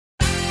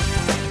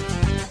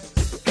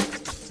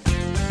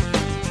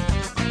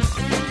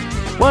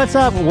What's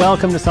up?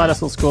 Welcome to Side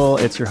Hustle School.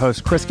 It's your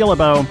host, Chris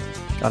Guillebeau.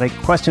 Got a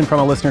question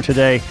from a listener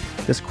today.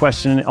 This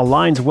question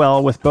aligns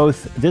well with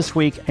both this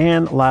week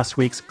and last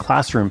week's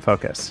classroom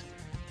focus.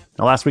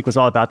 Now, last week was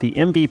all about the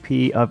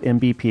MVP of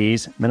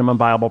MVPs, minimum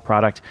viable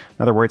product.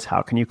 In other words,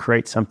 how can you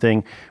create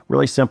something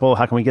really simple?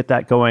 How can we get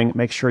that going?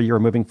 Make sure you're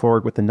moving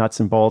forward with the nuts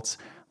and bolts,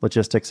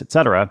 logistics,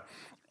 etc.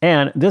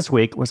 And this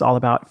week was all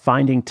about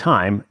finding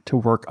time to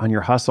work on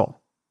your hustle.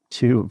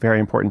 Two very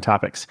important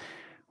topics.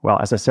 Well,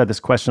 as I said,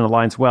 this question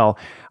aligns well.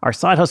 Our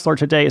side hustler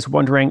today is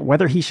wondering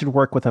whether he should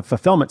work with a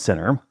fulfillment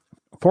center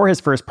for his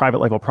first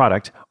private label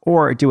product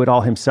or do it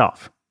all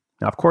himself.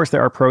 Now, of course,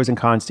 there are pros and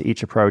cons to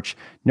each approach.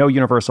 No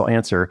universal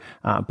answer.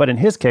 But in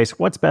his case,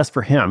 what's best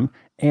for him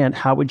and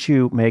how would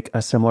you make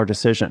a similar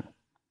decision?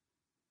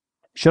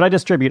 Should I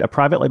distribute a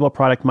private label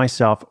product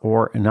myself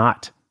or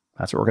not?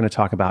 That's what we're going to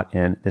talk about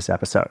in this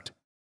episode.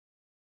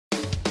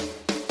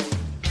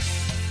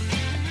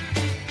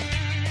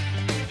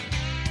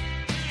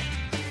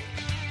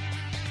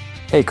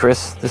 Hey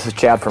Chris, this is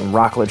Chad from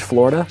Rockledge,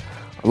 Florida.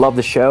 I love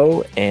the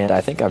show, and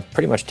I think I've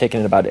pretty much taken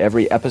in about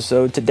every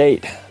episode to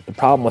date. The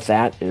problem with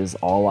that is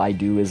all I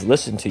do is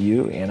listen to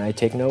you, and I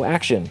take no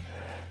action.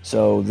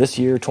 So this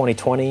year,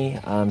 2020,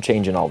 I'm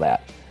changing all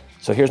that.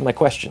 So here's my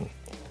question.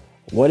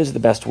 What is the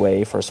best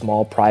way for a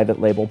small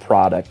private label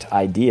product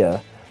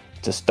idea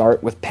to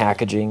start with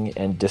packaging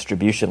and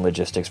distribution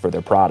logistics for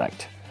their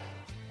product?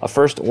 A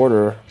first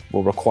order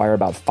will require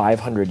about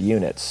 500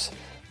 units,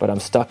 but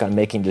I'm stuck on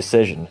making a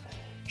decision.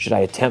 Should I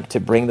attempt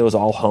to bring those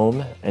all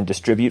home and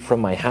distribute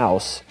from my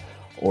house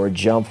or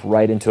jump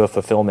right into a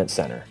fulfillment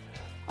center?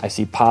 I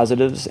see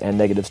positives and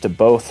negatives to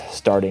both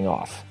starting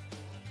off.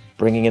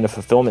 Bringing in a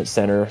fulfillment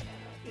center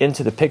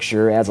into the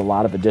picture adds a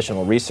lot of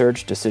additional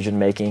research,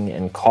 decision-making,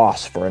 and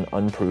costs for an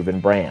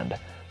unproven brand,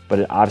 but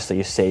it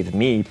obviously saved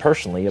me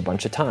personally a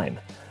bunch of time.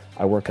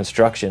 I work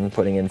construction,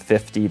 putting in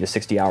 50 to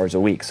 60 hours a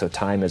week, so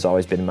time has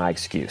always been my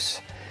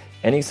excuse.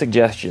 Any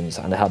suggestions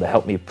on how to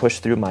help me push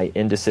through my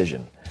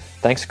indecision?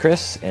 Thanks,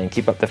 Chris, and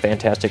keep up the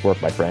fantastic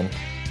work, my friend.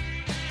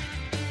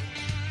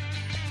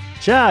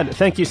 Chad,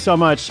 thank you so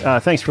much.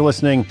 Thanks for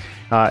listening.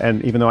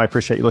 And even though I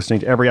appreciate you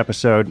listening to every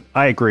episode,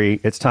 I agree.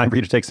 It's time for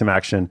you to take some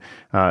action.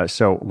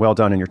 So well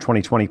done in your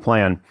 2020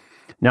 plan.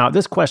 Now,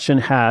 this question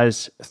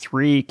has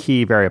three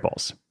key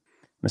variables.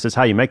 This is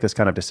how you make this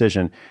kind of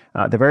decision.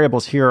 The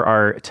variables here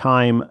are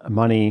time,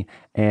 money,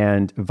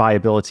 and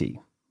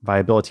viability.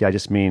 Viability, I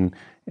just mean,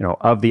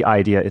 of the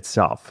idea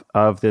itself,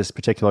 of this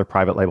particular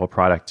private label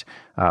product,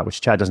 which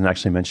Chad doesn't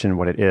actually mention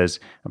what it is.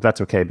 But that's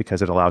okay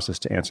because it allows us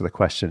to answer the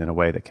question in a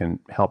way that can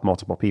help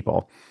multiple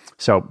people.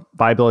 So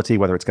viability,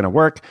 whether it's going to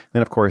work,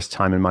 then of course,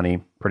 time and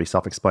money, pretty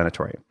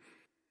self-explanatory.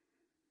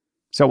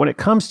 So when it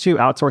comes to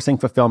outsourcing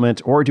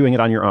fulfillment or doing it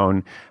on your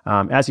own,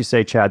 as you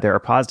say, Chad, there are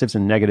positives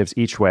and negatives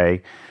each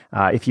way.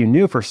 If you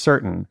knew for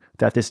certain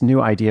that this new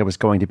idea was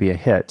going to be a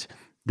hit,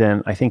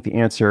 then I think the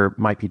answer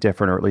might be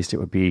different, or at least it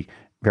would be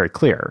very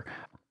clear.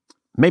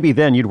 Maybe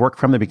then you'd work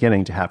from the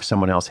beginning to have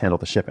someone else handle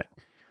the shipping.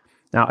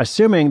 Now,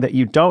 assuming that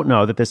you don't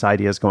know that this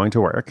idea is going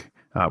to work,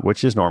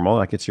 which is normal,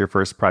 like it's your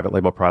first private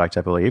label product,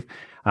 I believe.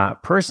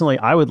 Personally,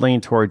 I would lean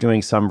toward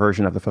doing some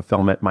version of the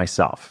fulfillment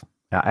myself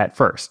at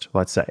first,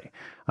 let's say.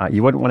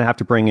 You wouldn't want to have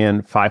to bring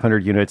in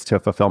 500 units to a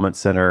fulfillment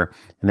center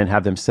and then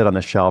have them sit on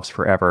the shelves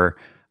forever.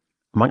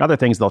 Among other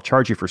things, they'll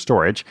charge you for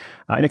storage.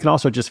 And it can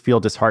also just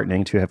feel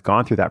disheartening to have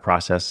gone through that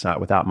process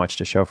without much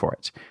to show for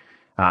it.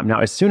 Now,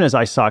 as soon as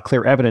I saw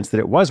clear evidence that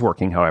it was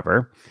working,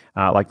 however,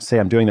 like say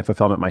I'm doing the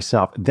fulfillment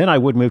myself, then I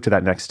would move to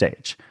that next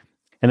stage.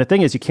 And the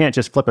thing is, you can't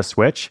just flip a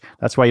switch.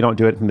 That's why you don't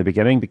do it from the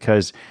beginning,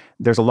 because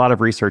there's a lot of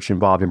research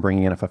involved in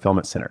bringing in a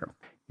fulfillment center.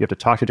 You have to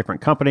talk to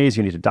different companies.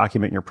 You need to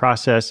document your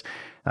process.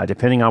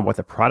 Depending on what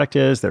the product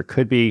is, there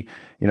could be,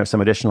 some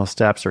additional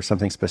steps or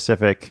something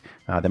specific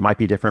that might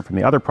be different from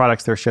the other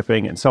products they're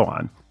shipping, and so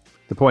on.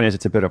 The point is,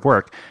 it's a bit of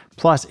work.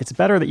 Plus, it's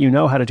better that you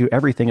know how to do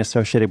everything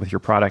associated with your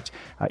product,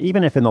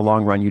 even if in the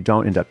long run you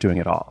don't end up doing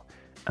it all.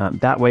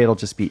 That way, it'll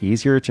just be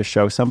easier to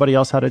show somebody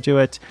else how to do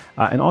it,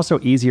 and also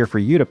easier for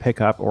you to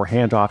pick up or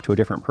hand off to a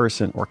different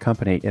person or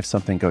company if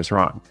something goes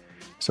wrong.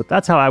 So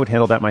that's how I would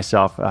handle that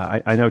myself.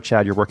 I know,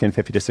 Chad, you're working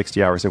 50 to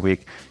 60 hours a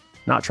week.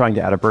 Not trying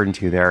to add a burden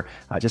to you there.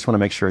 I just want to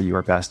make sure you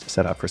are best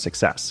set up for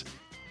success.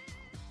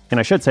 And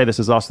I should say this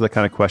is also the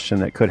kind of question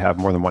that could have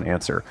more than one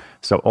answer.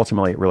 So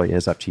ultimately, it really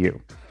is up to you.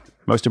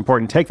 Most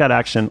important, take that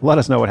action. Let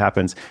us know what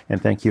happens.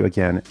 And thank you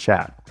again,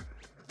 Chad.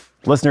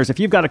 Listeners, if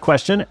you've got a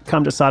question,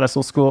 come to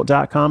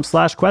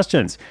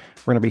sidehustleschool.com/questions.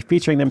 We're going to be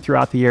featuring them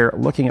throughout the year,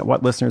 looking at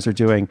what listeners are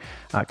doing,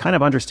 kind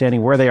of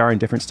understanding where they are in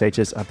different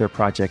stages of their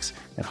projects,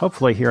 and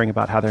hopefully hearing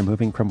about how they're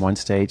moving from one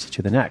stage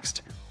to the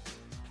next.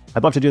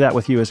 I'd love to do that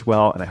with you as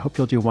well, and I hope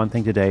you'll do one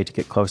thing today to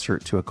get closer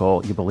to a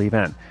goal you believe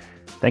in.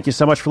 Thank you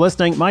so much for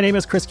listening. My name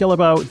is Chris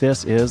Guillebeau.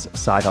 This is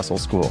Side Hustle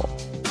School.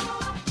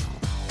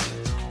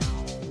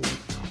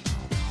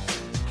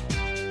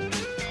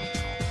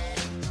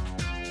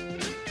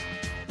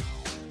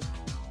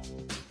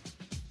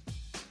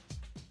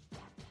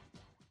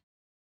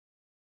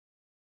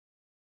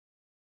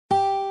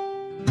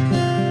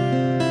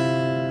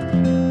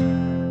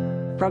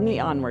 from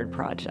the Onward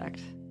Project.